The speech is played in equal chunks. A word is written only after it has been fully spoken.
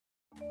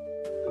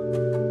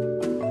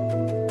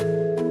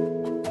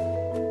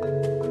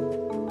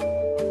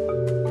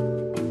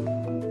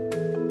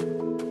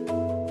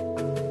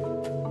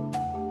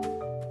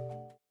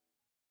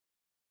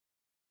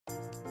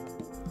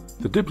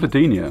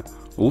Dipladenia,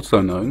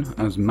 also known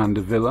as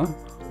mandevilla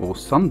or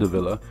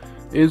sundavilla,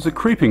 is a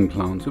creeping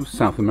plant of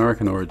South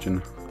American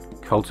origin,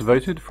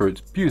 cultivated for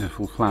its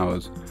beautiful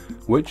flowers,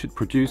 which it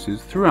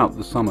produces throughout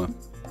the summer.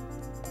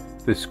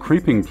 This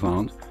creeping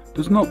plant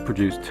does not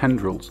produce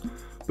tendrils,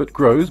 but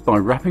grows by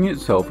wrapping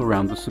itself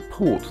around the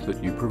support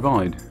that you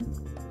provide.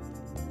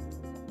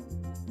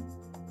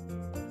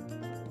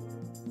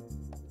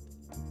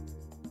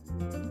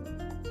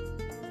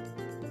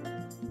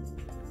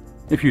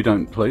 If you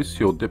don't place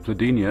your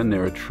Dipladenia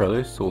near a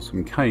trellis or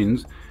some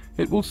canes,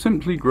 it will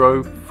simply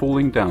grow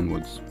falling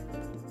downwards.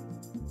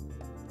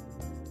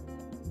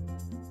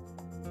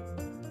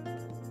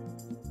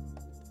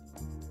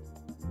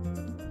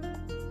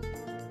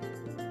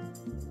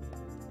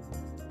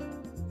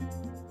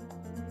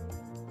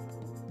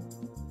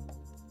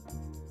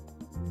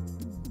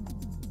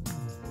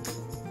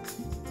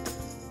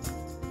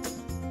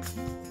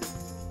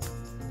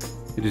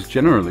 It is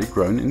generally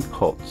grown in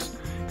pots,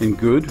 in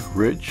good,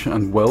 rich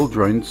and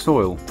well-drained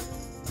soil.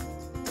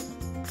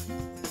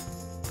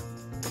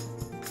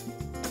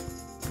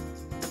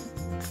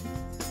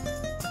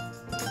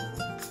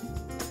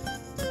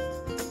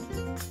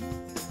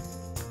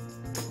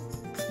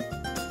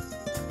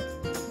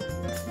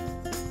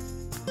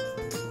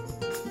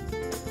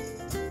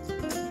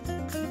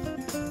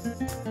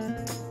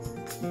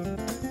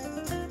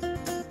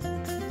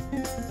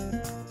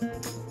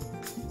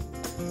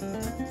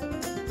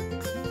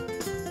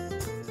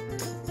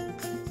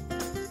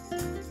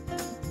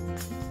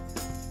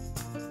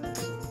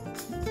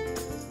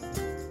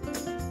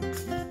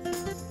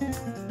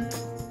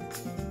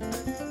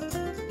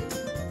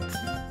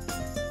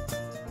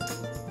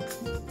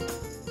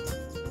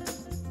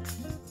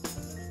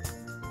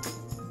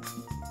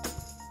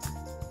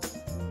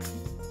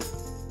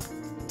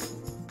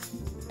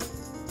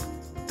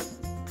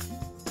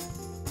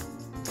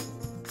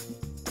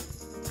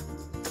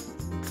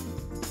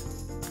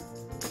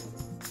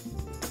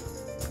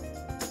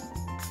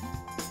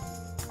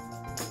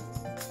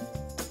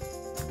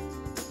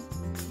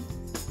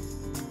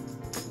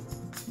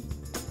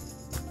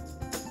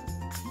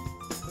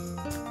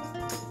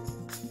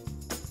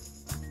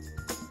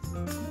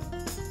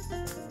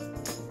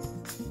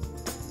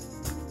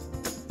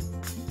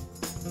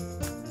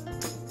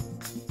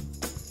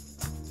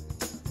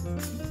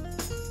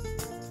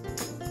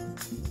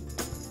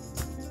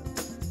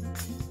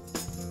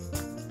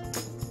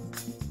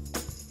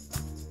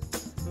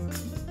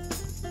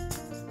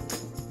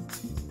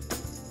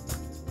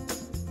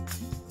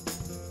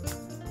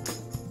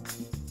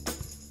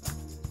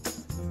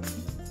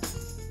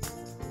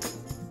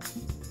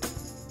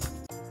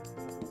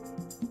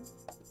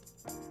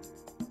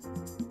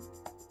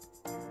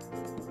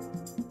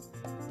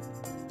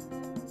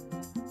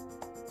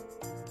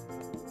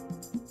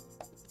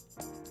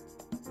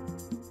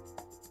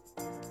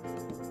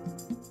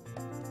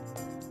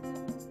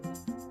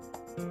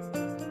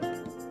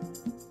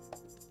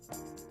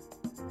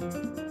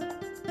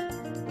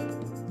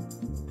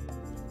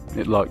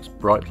 It likes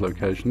bright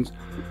locations,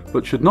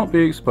 but should not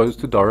be exposed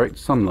to direct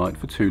sunlight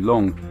for too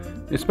long,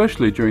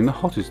 especially during the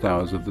hottest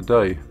hours of the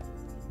day.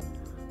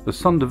 The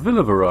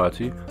sundavilla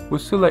variety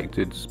was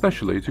selected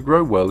specially to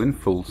grow well in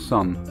full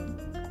sun.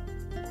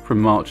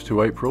 From March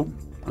to April,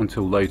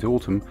 until late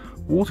autumn,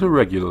 water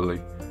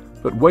regularly,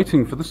 but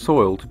waiting for the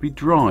soil to be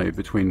dry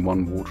between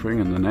one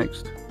watering and the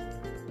next.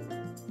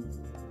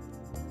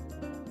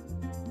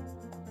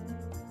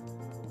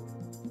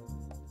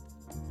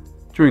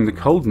 During the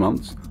cold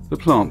months, the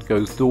plant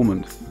goes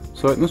dormant,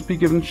 so it must be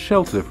given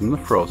shelter from the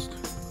frost,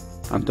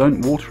 and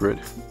don't water it.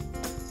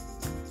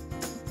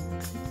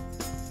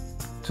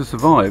 To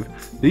survive,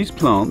 these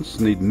plants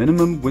need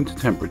minimum winter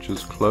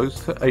temperatures close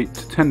to 8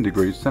 to 10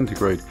 degrees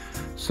centigrade,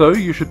 so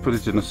you should put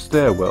it in a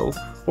stairwell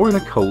or in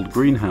a cold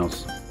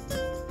greenhouse.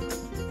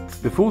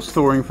 Before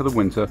storing for the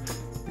winter,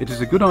 it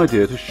is a good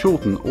idea to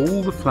shorten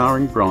all the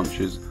flowering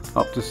branches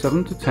up to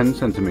 7 to 10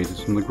 centimeters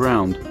from the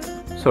ground,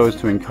 so as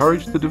to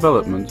encourage the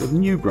development of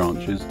new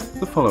branches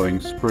the following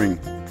spring.